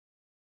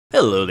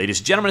Hello ladies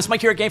and gentlemen, it's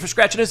Mike here at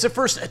GameFromScratch, and it's the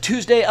first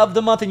Tuesday of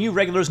the month, and you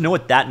regulars know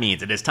what that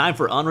means. It is time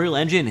for Unreal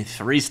Engine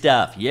 3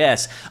 stuff.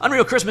 Yes,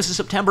 Unreal Christmas in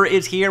September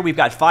is here. We've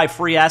got 5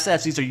 free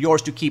assets. These are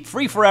yours to keep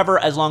free forever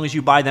as long as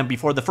you buy them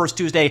before the first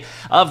Tuesday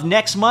of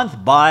next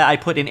month. Buy, I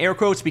put in air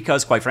quotes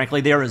because, quite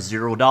frankly, they are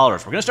 $0. We're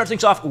going to start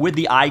things off with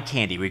the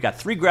Icandy. We've got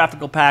 3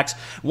 graphical packs,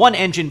 1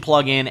 engine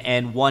plugin,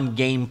 and 1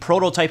 game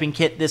prototyping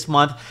kit this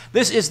month.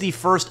 This is the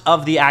first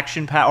of the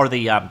action pack, or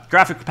the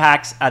graphic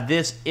packs.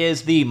 This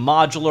is the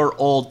modular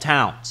old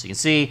town. So you can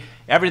see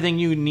everything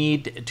you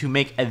need to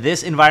make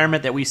this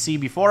environment that we see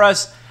before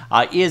us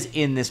is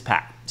in this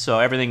pack. So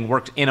everything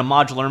worked in a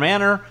modular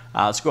manner.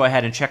 Let's go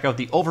ahead and check out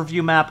the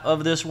overview map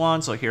of this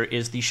one. So here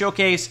is the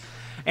showcase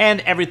and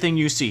everything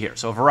you see here.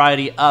 So a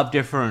variety of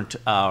different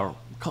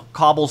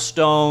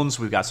cobblestones.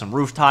 We've got some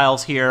roof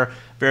tiles here,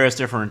 various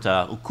different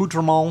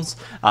accoutrements.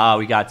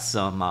 We got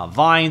some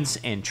vines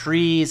and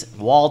trees,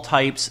 wall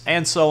types,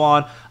 and so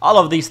on. All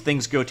of these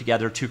things go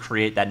together to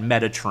create that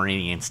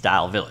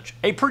Mediterranean-style village.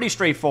 A pretty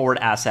straightforward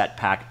asset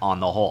pack on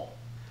the whole.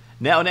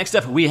 Now, next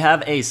up, we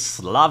have a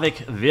Slavic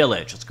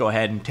village. Let's go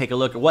ahead and take a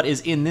look at what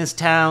is in this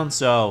town.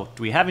 So,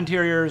 do we have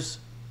interiors?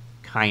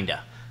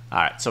 Kinda. All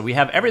right, so we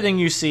have everything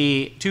you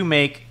see to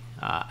make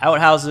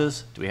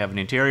outhouses. Do we have an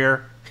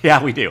interior?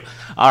 Yeah, we do.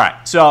 All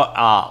right, so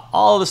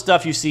all of the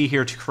stuff you see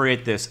here to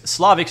create this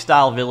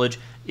Slavic-style village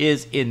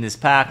is in this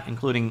pack,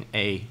 including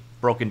a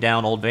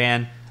broken-down old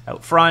van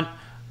out front.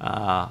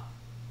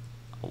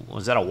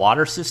 Was that a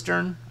water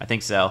cistern? I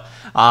think so.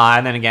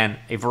 And then again,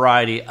 a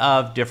variety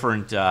of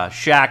different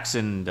shacks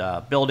and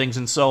buildings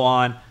and so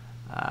on.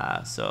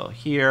 So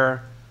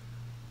here,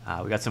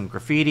 we got some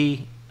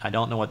graffiti. I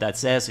don't know what that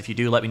says. If you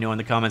do, let me know in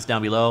the comments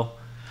down below.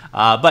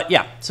 But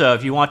yeah, so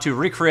if you want to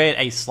recreate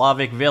a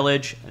Slavic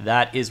village,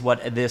 that is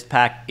what this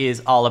pack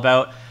is all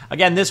about.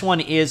 Again, this one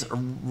is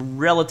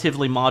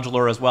relatively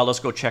modular as well. Let's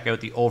go check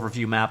out the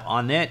overview map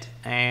on it.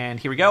 And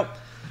here we go.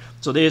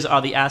 So these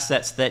are the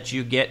assets that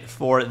you get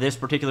for this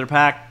particular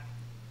pack.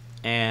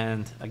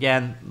 And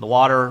again, the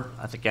water,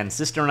 again,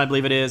 cistern, I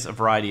believe it is, a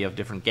variety of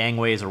different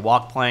gangways or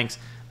walk planks,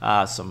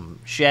 some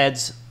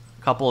sheds,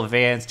 a couple of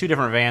vans, 2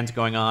 different vans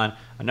going on,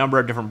 a number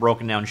of different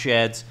broken down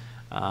sheds.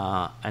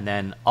 And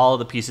then all of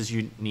the pieces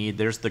you need.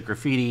 There's the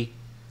graffiti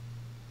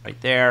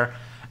right there.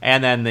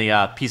 And then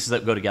the pieces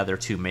that go together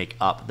to make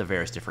up the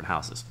various different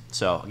houses.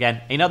 So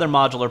again, another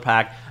modular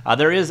pack.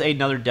 There is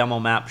another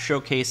demo map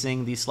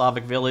showcasing the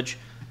Slavic village.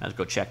 Let's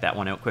go check that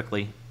one out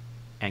quickly.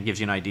 And gives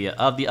you an idea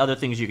of the other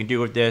things you can do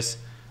with this.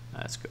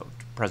 Let's go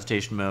to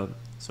presentation mode.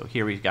 So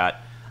here we've got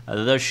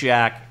the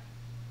shack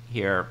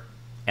here.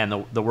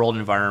 And the world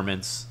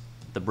environments,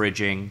 the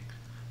bridging,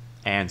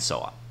 and so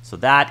on. So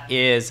that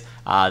is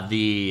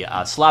the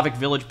Slavic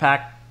Village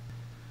pack.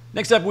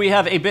 Next up, we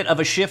have a bit of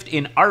a shift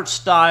in art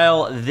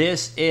style.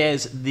 This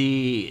is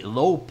the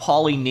low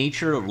poly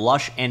nature,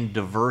 lush and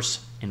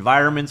diverse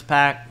environments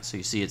pack. So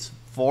you see it's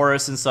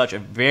forests and such, a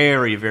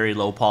very, very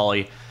low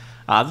poly.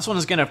 This one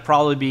is going to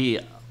probably be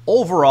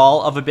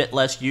overall of a bit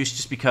less use,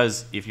 just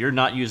because if you're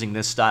not using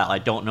this style, I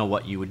don't know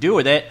what you would do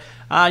with it.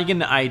 You get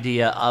an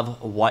idea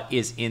of what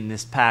is in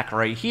this pack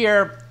right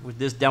here with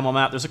this demo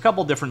map. There's a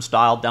couple different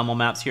style demo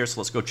maps here,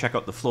 so let's go check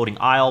out the floating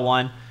isle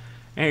one.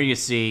 And here you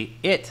see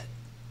it.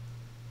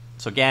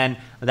 So again,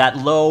 that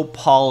low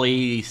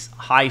poly,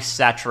 high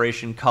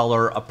saturation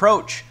color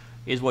approach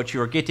is what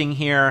you're getting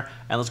here.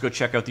 And let's go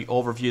check out the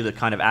overview, the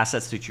kind of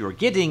assets that you're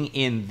getting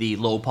in the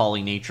low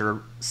poly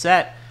nature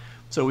set.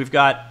 So we've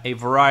got a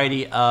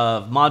variety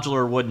of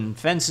modular wooden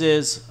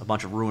fences, a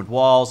bunch of ruined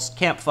walls,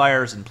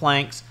 campfires, and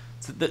planks.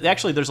 So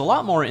actually, there's a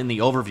lot more in the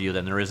overview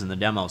than there is in the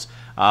demos.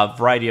 A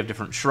variety of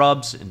different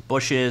shrubs and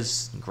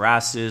bushes and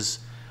grasses.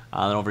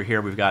 Then over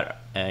here, we've got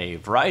a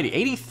variety,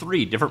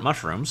 83 different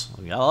mushrooms.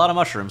 We've got a lot of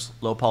mushrooms,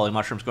 low poly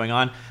mushrooms going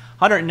on.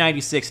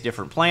 196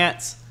 different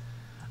plants.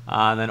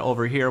 And then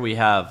over here, we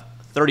have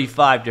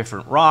 35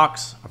 different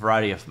rocks, a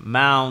variety of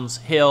mounds,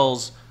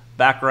 hills,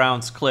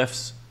 backgrounds,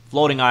 cliffs,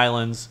 floating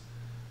islands.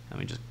 Let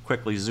me just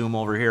quickly zoom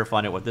over here,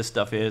 find out what this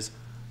stuff is.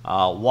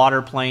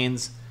 Water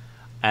plains.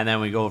 And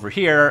then we go over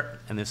here,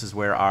 and this is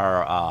where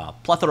our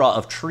plethora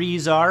of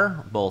trees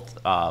are, both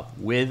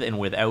with and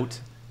without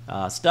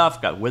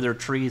stuff. Got withered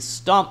trees,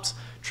 stumps,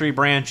 tree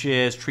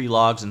branches, tree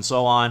logs, and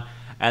so on.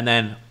 And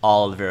then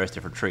all of the various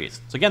different trees.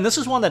 So again, this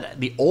is one that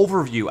the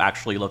overview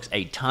actually looks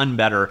a ton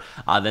better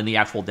than the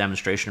actual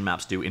demonstration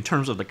maps do in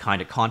terms of the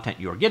kind of content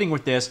you're getting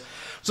with this.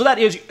 So that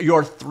is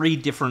your 3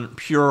 different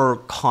pure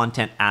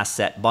content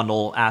asset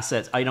bundle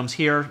assets items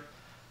here.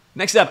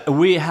 Next up,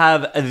 we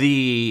have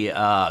the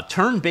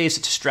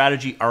turn-based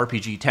strategy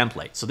RPG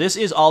template. So this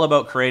is all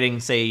about creating,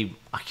 say,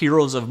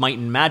 Heroes of Might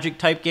and Magic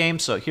type game.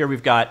 So here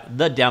we've got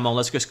the demo.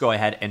 Let's just go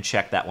ahead and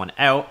check that one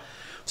out.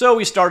 So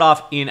we start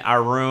off in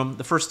our room.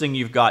 The first thing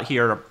you've got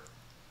here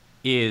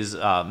is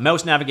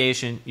mouse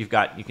navigation. You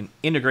can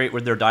integrate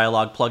with their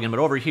dialogue plugin, but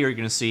over here you're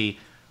going to see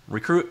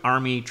recruit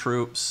army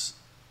troops,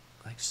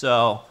 like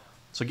so.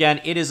 So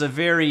again, it is a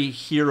very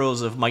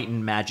Heroes of Might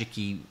and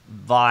Magic-y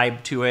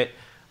vibe to it.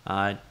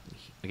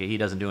 Okay, he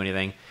doesn't do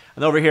anything.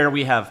 And over here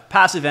we have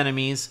passive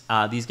enemies.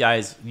 These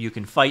guys, you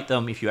can fight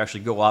them if you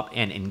actually go up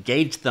and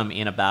engage them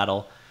in a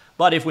battle.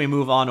 But if we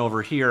move on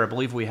over here, I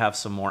believe we have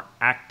some more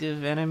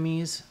active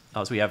enemies.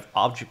 So we have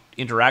object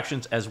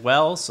interactions as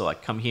well. So I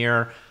come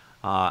here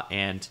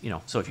and,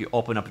 so if you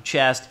open up a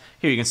chest,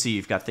 here you can see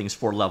you've got things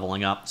for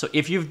leveling up. So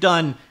if you've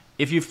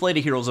played a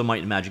Heroes of Might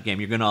and Magic game,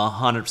 you're going to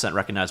 100%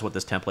 recognize what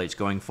this template is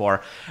going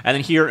for. And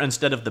then here,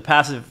 instead of the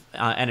passive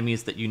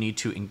enemies that you need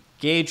to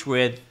engage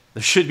with,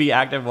 there should be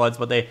active ones,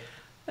 but they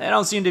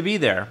don't seem to be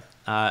there.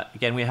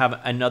 Again, we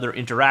have another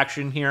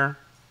interaction here.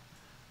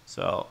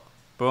 So,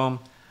 boom.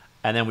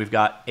 And then we've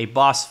got a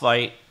boss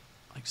fight,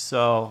 like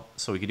so.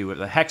 So we could do it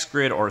with a hex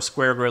grid or a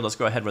square grid. Let's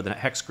go ahead with a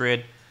hex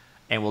grid,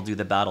 and we'll do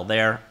the battle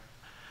there.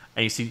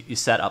 And you see, you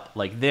set up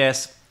like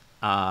this.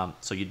 So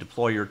you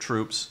deploy your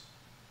troops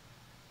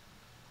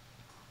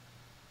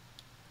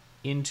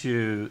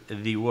into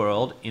the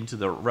world, into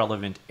the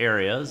relevant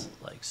areas,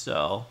 like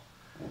so,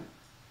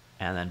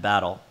 and then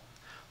battle.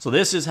 So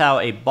this is how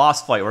a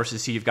boss fight works. You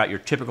see you've got your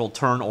typical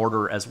turn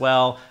order as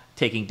well,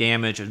 taking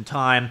damage and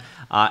time.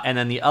 And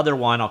then the other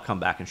one, I'll come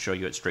back and show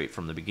you it straight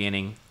from the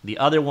beginning. The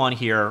other one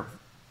here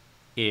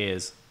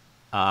is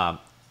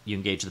you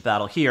engage the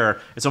battle here.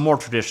 It's a more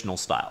traditional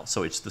style.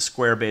 So it's the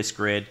square-based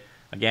grid.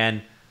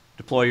 Again,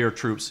 deploy your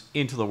troops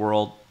into the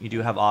world. You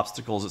do have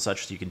obstacles and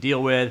such that you can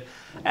deal with.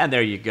 And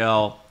there you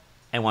go.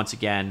 And once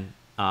again,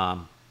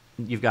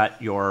 you've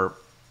got your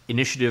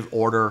initiative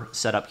order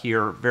set up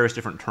here, various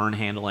different turn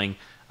handling.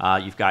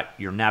 You've got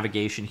your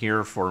navigation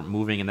here for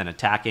moving and then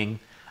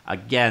attacking.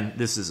 Again,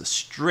 this is a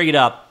straight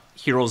up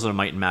Heroes of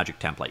Might and Magic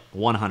template,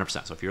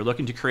 100%. So if you're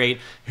looking to create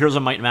Heroes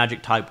of Might and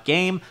Magic type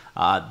game,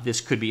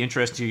 this could be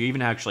interesting. You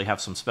even actually have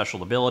some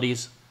special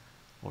abilities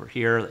over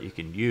here that you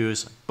can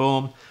use.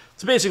 Boom.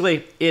 So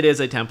basically, it is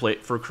a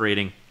template for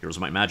creating Heroes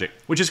of Might and Magic,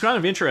 which is kind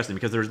of interesting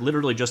because there's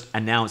literally just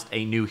announced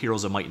a new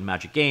Heroes of Might and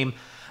Magic game.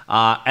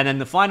 And then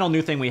the final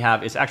new thing we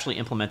have is actually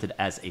implemented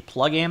as a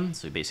plugin.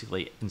 So you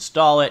basically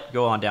install it,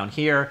 go on down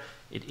here.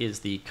 It is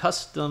the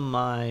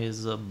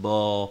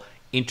customizable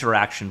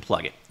interaction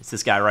plugin. It's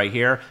this guy right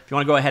here. If you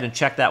want to go ahead and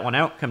check that one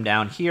out, come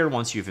down here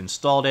once you've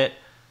installed it,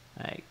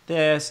 like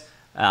this.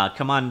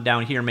 Come on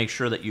down here, make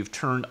sure that you've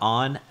turned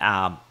on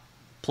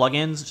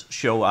plugins,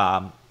 show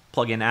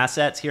plugin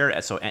assets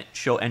here, so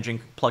show engine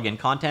plugin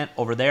content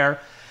over there,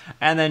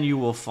 and then you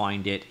will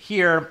find it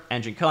here,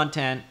 engine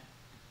content,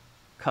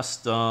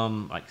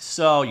 custom, like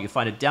so. You can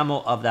find a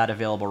demo of that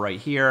available right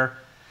here.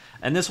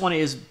 And this one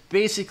is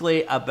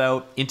basically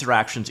about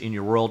interactions in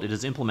your world. It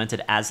is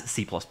implemented as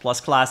C++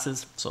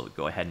 classes. So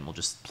go ahead and we'll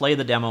just play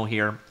the demo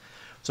here.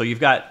 So you've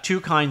got two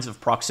kinds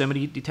of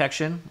proximity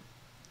detection.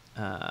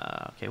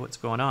 Okay, what's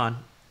going on?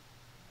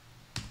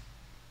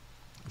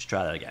 Let's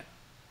try that again.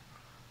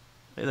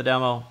 Play the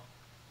demo.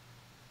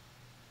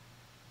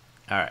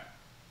 All right.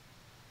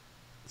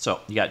 So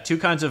you got two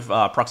kinds of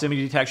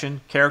proximity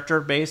detection,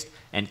 character-based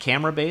and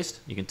camera-based.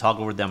 You can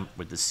toggle with them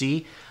with the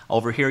C.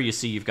 Over here, you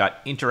see you've got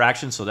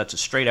interaction, so that's a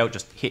straight out,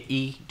 just hit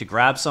E to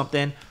grab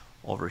something.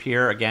 Over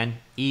here, again,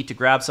 E to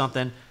grab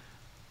something.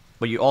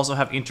 But you also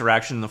have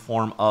interaction in the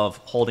form of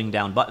holding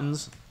down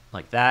buttons,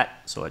 like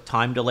that. So a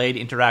time-delayed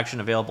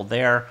interaction available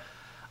there.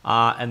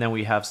 And then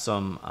we have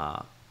some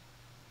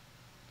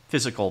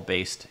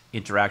physical-based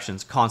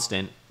interactions,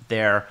 constant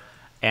there.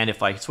 And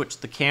if I switch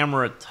the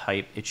camera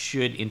type, it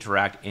should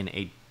interact in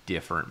a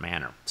different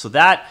manner. So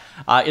that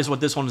is what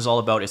this one is all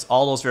about. It's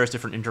all those various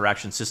different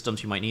interaction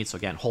systems you might need. So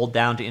again, hold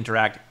down to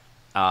interact,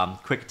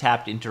 quick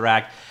tap to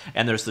interact,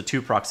 and there's the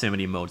two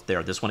proximity modes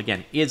there. This one,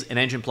 again, is an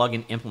engine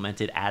plugin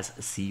implemented as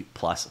C++.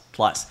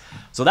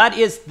 So that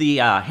is the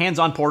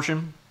hands-on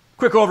portion.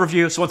 Quick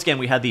overview. So once again,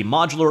 we had the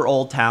modular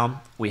old town,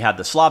 we had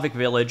the Slavic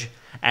village,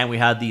 and we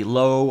had the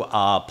low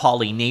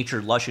poly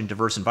nature, lush and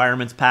diverse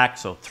environments pack.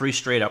 So 3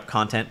 straight up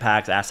content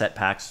packs, asset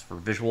packs for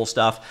visual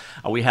stuff.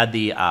 We had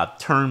the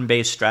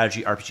turn-based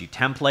strategy RPG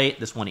template.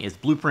 This one is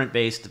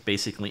blueprint-based,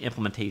 basically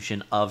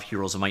implementation of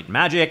Heroes of Might and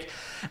Magic.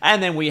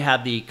 And then we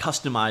had the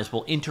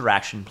customizable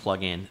interaction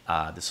plugin.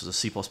 This is a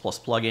C++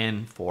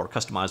 plugin for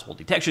customizable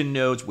detection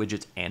nodes,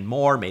 widgets, and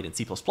more, made in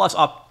C++ for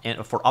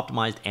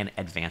optimized and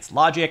advanced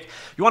logic.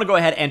 You want to go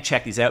ahead and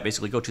check these out.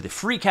 Basically, go to the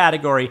free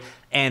category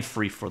and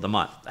free for the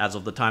month. As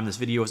of the time this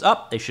video is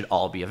up, they should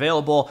all be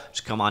available.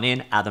 Just come on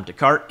in, add them to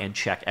cart, and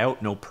check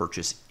out. No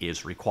purchase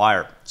is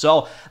required.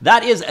 So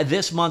that is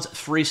this month's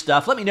free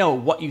stuff. Let me know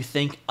what you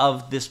think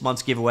of this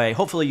month's giveaway.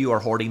 Hopefully you are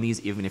hoarding these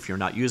even if you're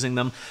not using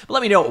them. But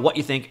let me know what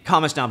you think.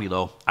 Comments down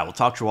below. I will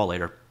talk to you all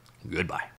later. Goodbye.